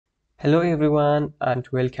Hello everyone and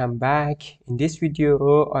welcome back. In this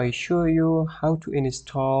video I show you how to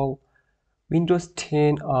install Windows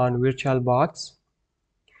 10 on VirtualBox.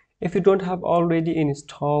 If you don't have already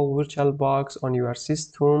installed VirtualBox on your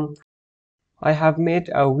system, I have made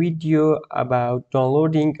a video about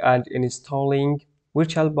downloading and installing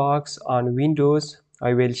VirtualBox on Windows.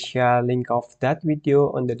 I will share a link of that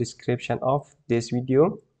video on the description of this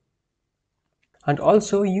video. And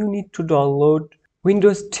also you need to download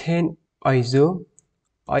Windows 10 ISO.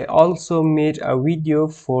 I also made a video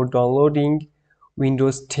for downloading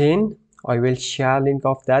Windows 10. I will share a link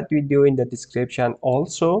of that video in the description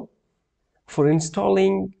also. For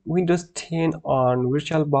installing Windows 10 on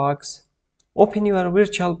VirtualBox, open your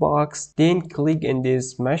VirtualBox, then click in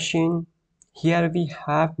this machine. Here we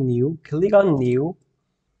have new, click on new.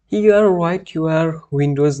 Here write your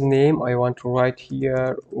Windows name. I want to write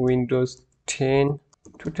here Windows 10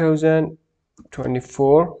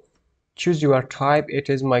 2024. Choose your type, it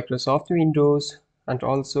is Microsoft Windows, and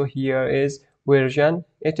also here is version,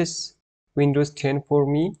 it is Windows 10 for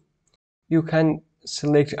me. You can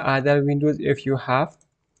select other Windows if you have,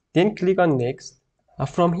 then click on next.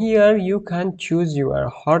 From here you can choose your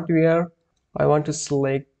hardware. I want to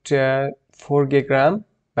select 4 GB RAM,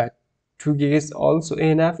 but 2 GB is also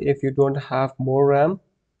enough if you don't have more RAM.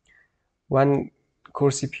 1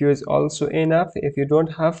 core CPU is also enough if you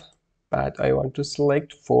don't have, but I want to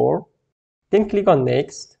select 4. Then click on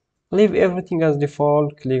next. Leave everything as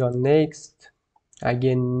default, click on next.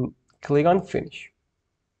 Again, click on finish.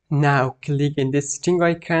 Now click in this setting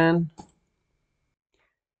icon.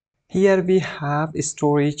 Here we have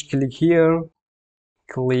storage, click here.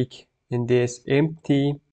 Click in this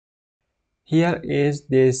empty. Here is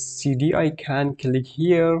this CD icon, click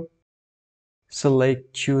here.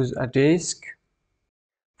 Select choose a disk.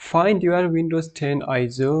 Find your Windows 10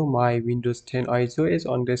 ISO. My Windows 10 ISO is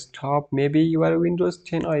on desktop. Maybe your Windows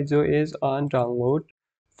 10 ISO is on download.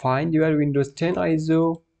 Find your Windows 10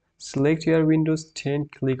 ISO. Select your Windows 10.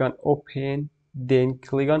 Click on open. Then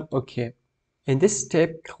click on OK. In this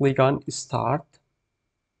step, click on start.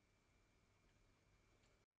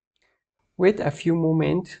 Wait a few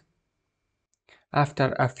moments.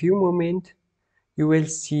 After a few moments, you will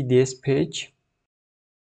see this page.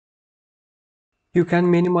 You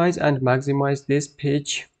can minimize and maximize this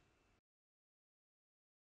page.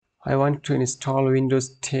 I want to install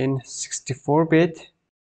Windows 10 64-bit.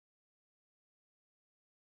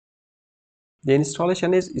 The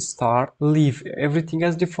installation is start. Leave everything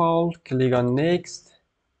as default. Click on next.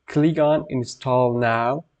 Click on install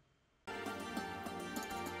now.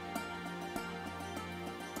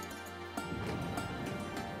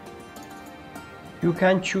 You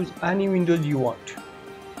can choose any Windows you want.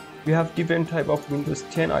 We have different type of Windows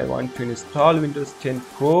 10. I want to install Windows 10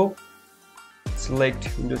 Pro. Select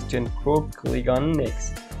Windows 10 Pro, click on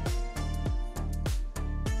next.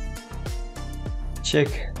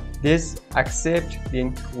 Check this, accept,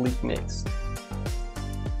 then click next.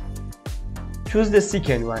 Choose the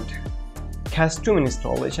second one, custom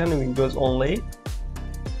installation, Windows only.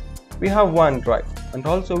 We have OneDrive and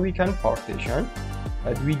also we can partition,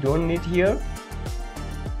 but we don't need here.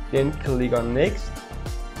 Then click on next.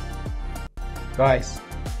 Guys,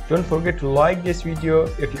 don't forget to like this video.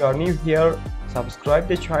 If you are new here, subscribe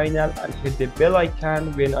the channel and hit the bell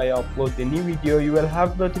icon. When I upload the new video, you will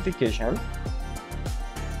have notification.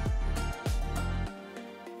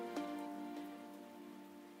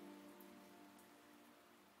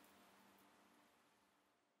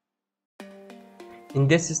 In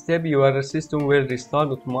this step, your system will restart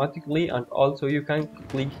automatically, and also you can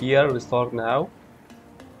click here restart now.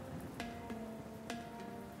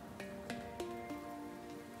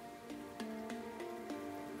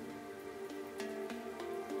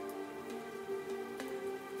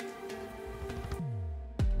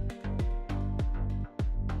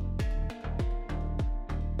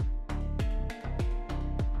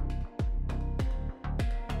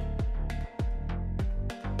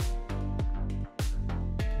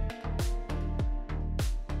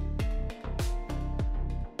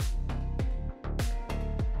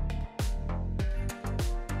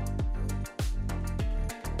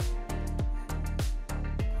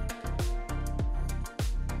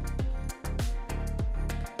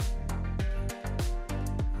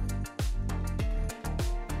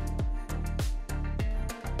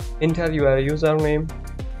 Enter your username,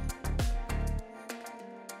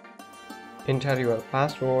 enter your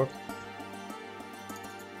password,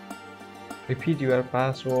 repeat your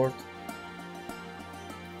password,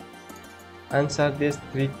 answer these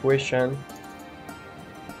 3 questions.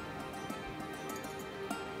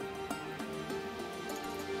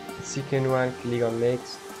 Second one, click on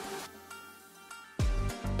next.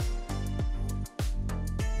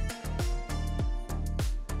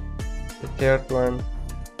 The third one.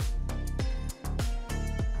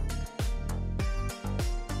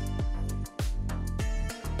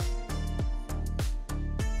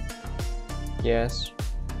 Yes.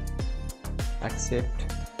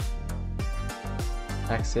 Accept.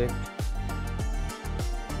 Accept.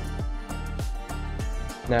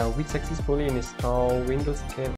 Now we successfully install Windows 10